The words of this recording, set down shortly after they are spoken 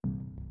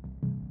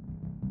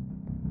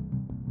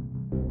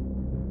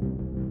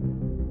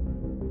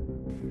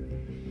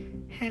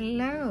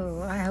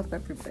Hello, I hope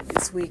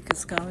everybody's week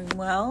is going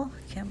well.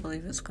 Can't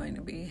believe it's going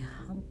to be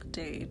hump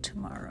day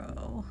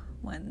tomorrow,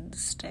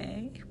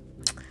 Wednesday.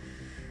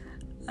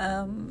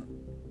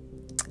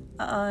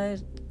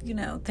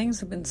 Things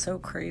have been so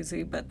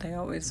crazy, but they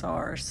always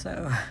are,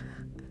 so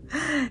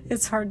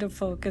it's hard to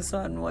focus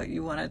on what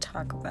you want to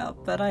talk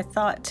about. But I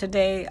thought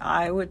today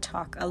I would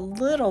talk a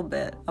little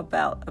bit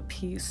about a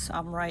piece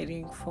I'm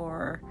writing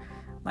for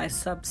my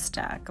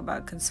Substack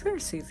about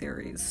conspiracy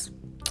theories.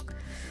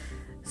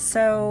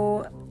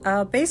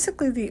 So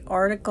basically the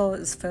article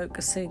is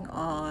focusing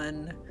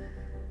on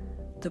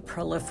the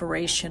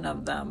proliferation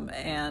of them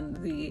and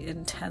the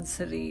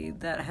intensity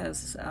that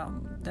has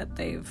that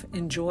they've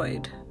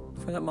enjoyed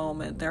for the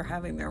moment. They're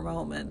having their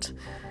moment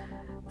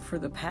for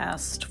the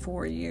past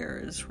 4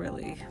 years,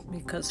 really,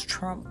 because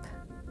Trump,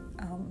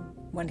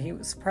 when he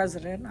was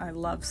president, I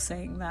love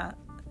saying that,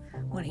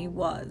 when he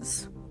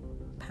was,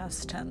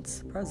 past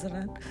tense,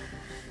 president,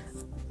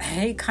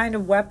 he kind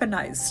of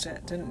weaponized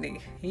it, didn't he?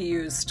 He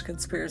used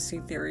conspiracy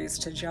theories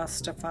to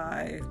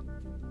justify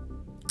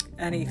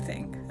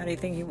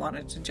anything he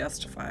wanted to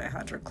justify.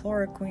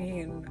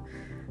 Hydrochloroquine,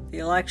 the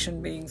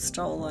election being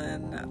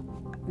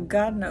stolen,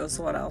 God knows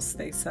what else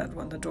they said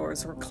when the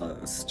doors were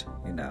closed,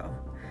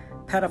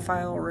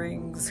 pedophile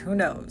rings, who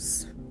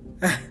knows?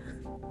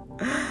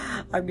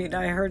 I mean,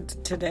 I heard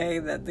today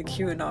that the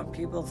QAnon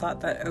people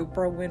thought that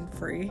Oprah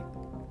Winfrey,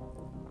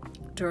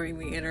 during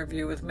the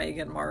interview with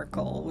Meghan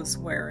Markle, was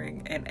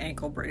wearing an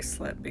ankle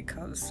bracelet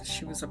because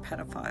she was a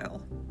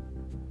pedophile.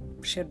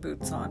 She had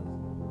boots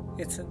on.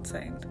 It's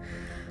insane.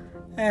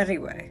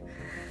 Anyway,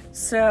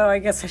 so I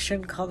guess I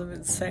shouldn't call them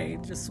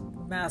insane, just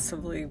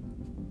massively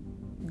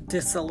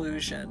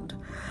disillusioned.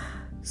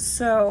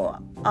 So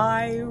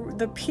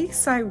the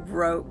piece I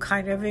wrote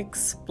kind of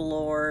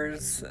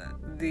explores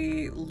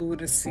the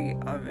lunacy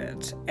of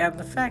it and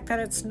the fact that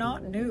it's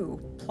not new.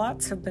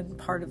 Plots have been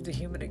part of the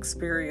human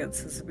experience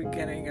since the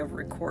beginning of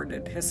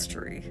recorded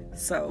history.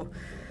 So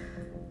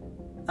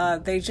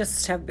they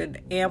just have been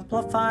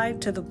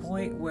amplified to the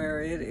point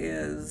where it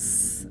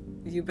is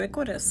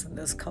ubiquitous in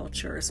this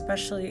culture,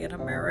 especially in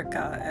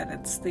America. And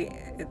it's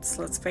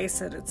let's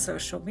face it, it's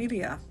social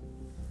media.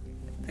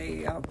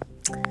 They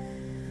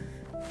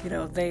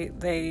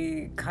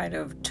kind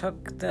of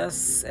took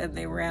this and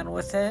they ran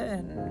with it,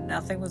 and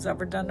nothing was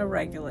ever done to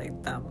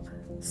regulate them.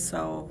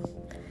 So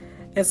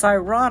it's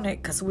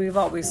ironic because we've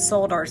always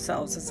sold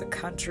ourselves as a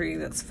country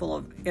that's full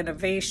of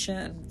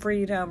innovation,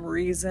 freedom,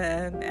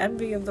 reason,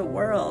 envy of the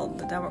world,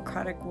 the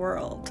democratic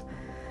world.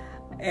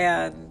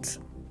 And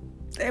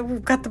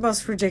we've got the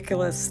most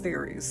ridiculous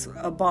theories.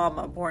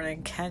 Obama, born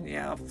in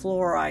Kenya.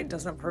 Fluoride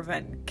doesn't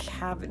prevent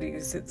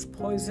cavities. It's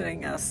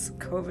poisoning us.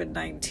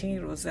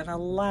 COVID-19 was in a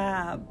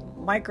lab.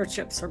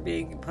 Microchips are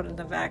being put in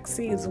the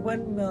vaccines.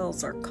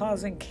 Windmills are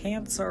causing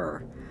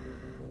cancer.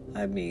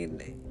 I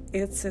mean,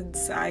 it's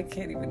insane. I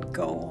can't even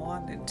go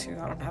on into,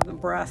 I don't have the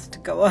breath to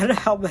go on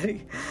how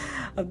many.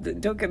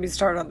 Don't get me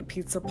started on the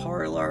pizza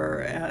parlor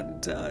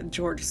and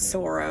George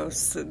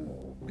Soros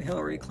and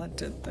Hillary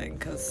Clinton thing,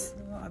 because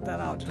then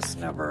I'll just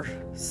never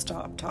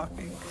stop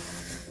talking.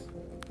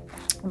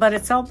 But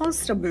it's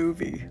almost a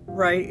movie,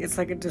 right? It's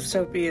like a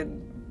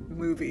dystopian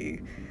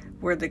movie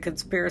where the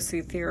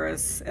conspiracy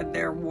theorists and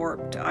their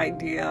warped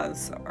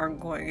ideas are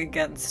going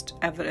against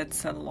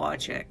evidence and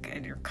logic,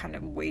 and you're kind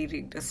of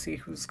waiting to see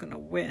who's going to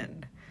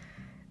win.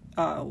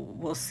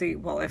 We'll see.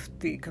 Well, if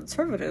the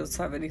conservatives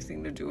have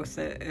anything to do with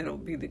it, it'll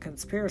be the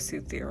conspiracy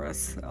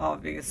theorists.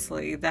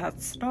 Obviously,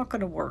 that's not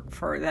going to work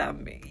for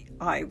them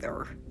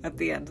either at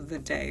the end of the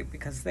day,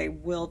 because they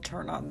will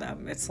turn on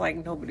them. It's like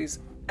nobody's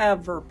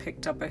ever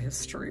picked up a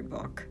history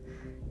book.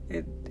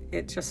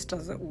 It just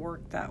doesn't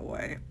work that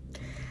way.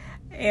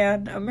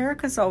 And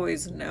America's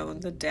always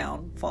known the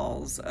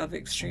downfalls of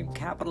extreme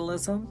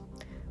capitalism,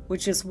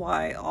 which is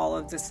why all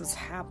of this is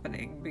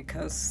happening,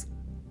 because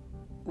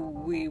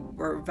we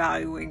were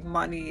valuing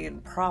money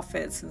and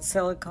profits in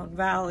Silicon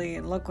Valley,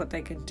 and look what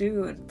they can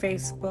do, and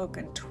Facebook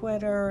and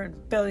Twitter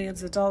and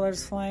billions of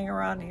dollars flying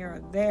around here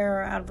and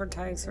there,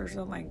 advertisers,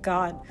 oh my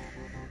God,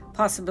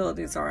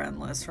 possibilities are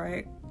endless,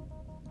 right?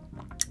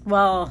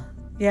 Well,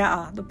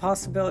 yeah, the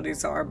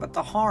possibilities are, but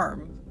the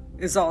harm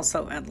is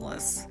also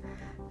endless.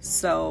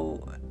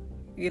 So,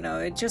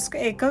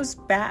 it goes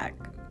back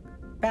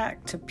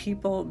to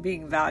people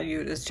being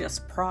valued as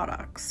just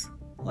products,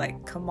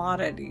 like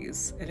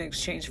commodities in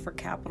exchange for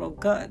capital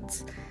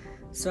goods.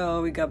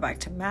 So we go back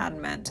to Mad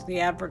Men, to the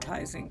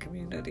advertising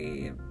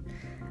community,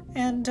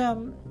 and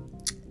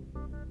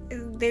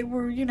they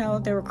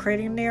were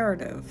creating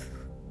narrative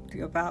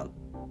about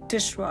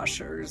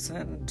dishwashers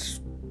and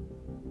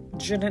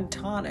gin and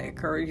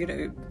tonic,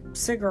 or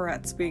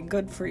cigarettes being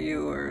good for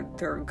you, or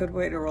they're a good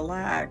way to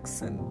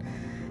relax, and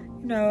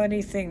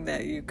anything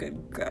that you could,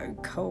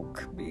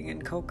 Coke being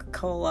in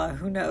Coca-Cola,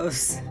 who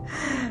knows?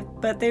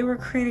 But they were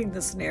creating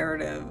this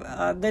narrative.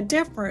 The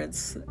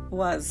difference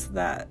was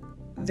that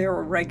there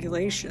were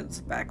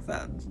regulations back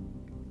then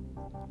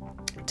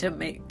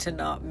to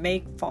not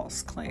make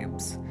false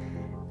claims.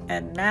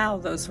 And now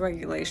those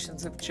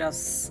regulations have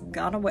just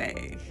gone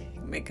away.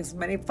 make as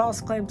many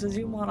false claims as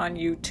you want on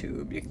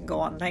YouTube. You can go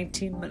on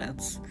 19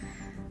 minutes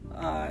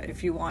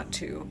if you want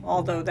to,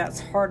 although that's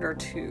harder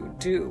to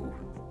do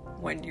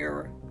when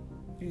you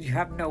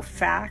have no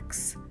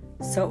facts.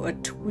 So a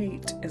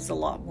tweet is a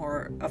lot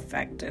more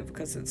effective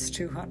because it's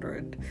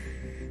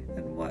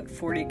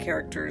 240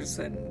 characters,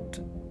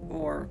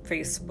 or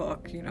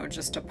Facebook,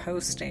 just a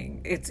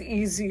posting. It's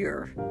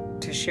easier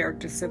to share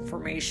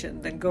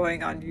disinformation than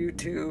going on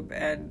YouTube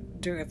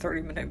and doing a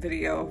 30-minute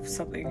video of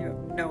something you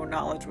have no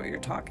knowledge what you're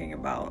talking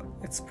about.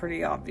 It's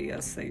pretty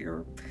obvious that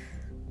you're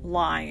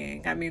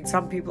lying. I mean,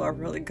 some people are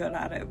really good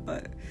at it,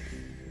 but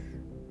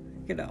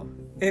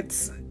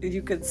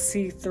you could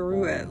see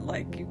through it.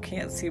 Like, you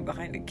can't see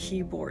behind a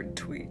keyboard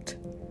tweet.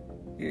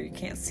 You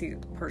can't see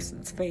the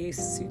person's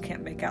face. You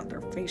can't make out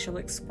their facial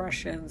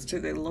expressions. Do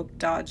they look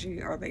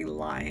dodgy? Are they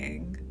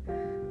lying?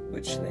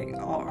 Which they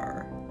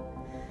are.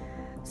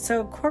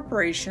 So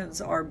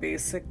corporations are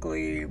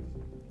basically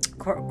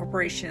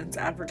corporations,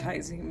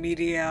 advertising,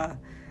 media,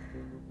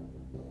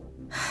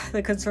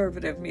 the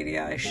conservative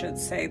media, I should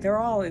say. They're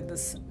all in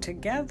this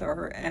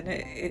together, and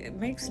it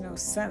makes no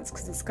sense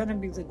because it's going to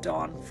be the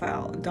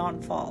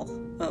downfall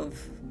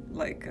of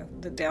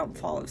the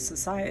downfall of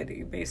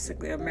society,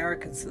 basically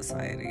American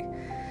society,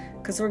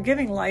 because we're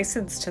giving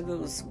license to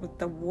those with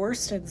the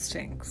worst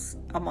instincts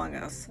among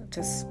us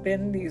to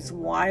spin these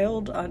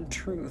wild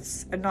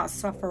untruths and not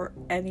suffer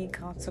any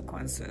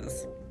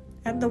consequences.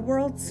 And the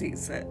world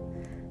sees it.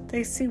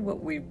 They see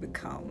what we've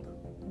become.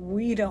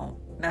 We don't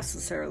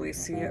necessarily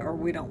see it, or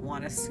we don't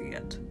want to see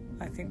it.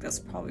 I think that's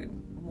probably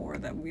more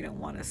that we don't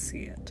want to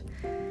see it.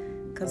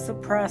 Because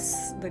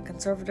the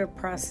conservative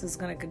press is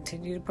going to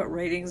continue to put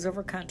ratings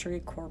over country.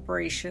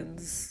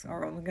 Corporations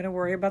are only going to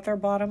worry about their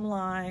bottom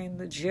line.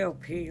 The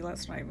GOP,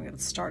 let's not even get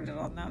started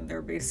on them.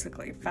 They're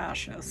basically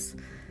fascists.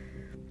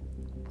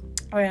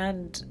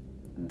 And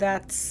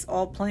that's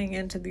all playing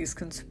into these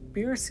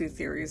conspiracy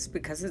theories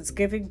because it's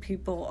giving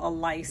people a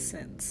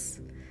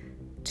license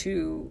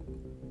to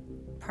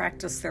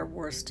practice their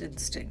worst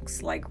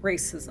instincts, like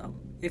racism.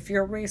 If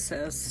you're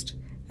racist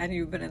and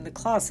you've been in the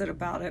closet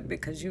about it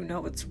because you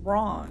know it's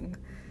wrong,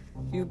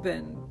 you've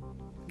been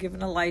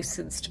given a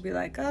license to be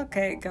like,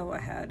 okay, go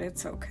ahead,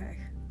 it's okay,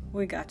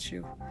 we got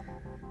you.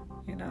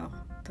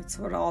 That's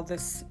what all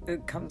this,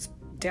 it comes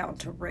down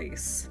to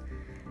race.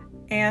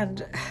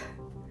 And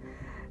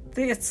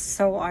it's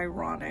so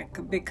ironic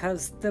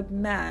because the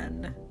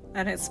men,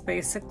 and it's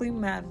basically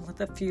men with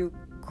a few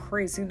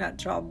crazy nut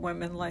job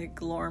women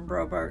like Lauren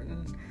Boebert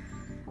and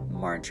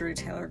Marjorie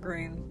Taylor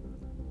Greene,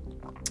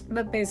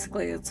 but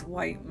basically it's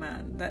white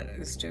men that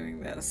is doing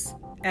this.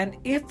 And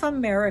if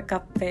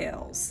America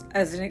fails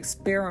as an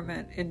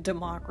experiment in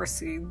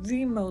democracy,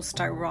 the most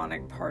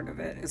ironic part of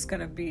it is going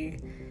to be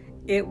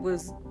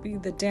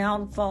the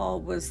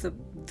downfall was the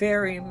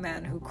very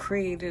men who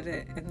created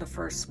it in the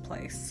first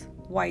place,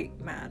 white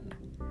men.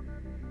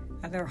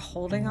 And they're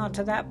holding on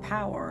to that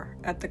power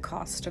at the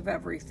cost of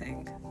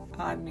everything.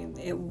 I mean,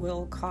 it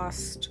will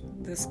cost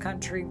this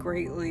country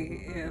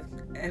greatly if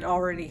it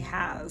already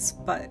has,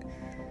 but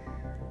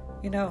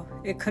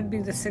it could be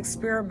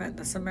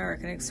this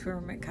American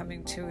experiment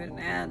coming to an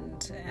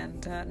end,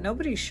 and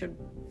nobody should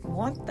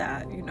want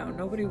that.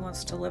 Nobody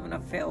wants to live in a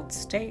failed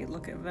state.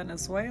 Look at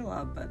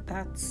Venezuela, but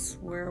that's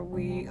where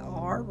we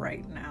are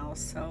right now.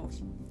 So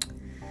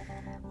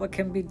what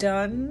can be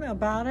done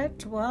about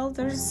it? Well,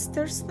 there's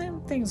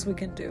things we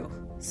can do.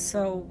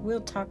 So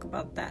we'll talk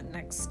about that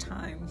next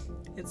time.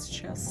 It's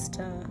just,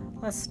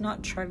 let's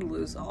not try to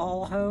lose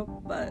all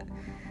hope, but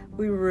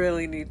we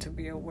really need to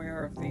be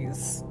aware of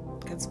these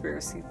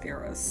conspiracy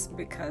theorists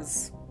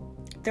because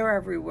they're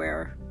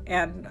everywhere,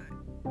 and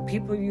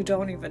people you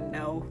don't even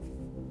know,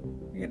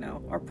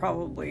 are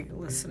probably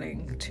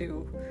listening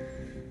to.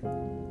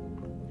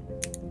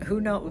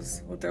 Who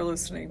knows what they're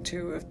listening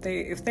to?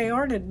 If they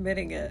aren't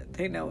admitting it,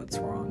 they know it's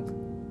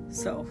wrong.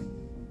 So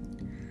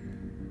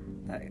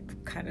that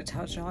kind of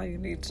tells you all you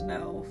need to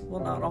know.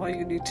 Well, not all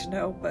you need to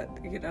know, but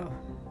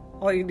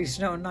all you need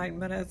to know in 9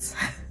 minutes.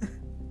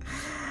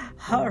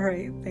 All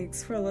right,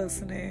 thanks for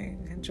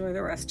listening. Enjoy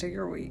the rest of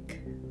your week.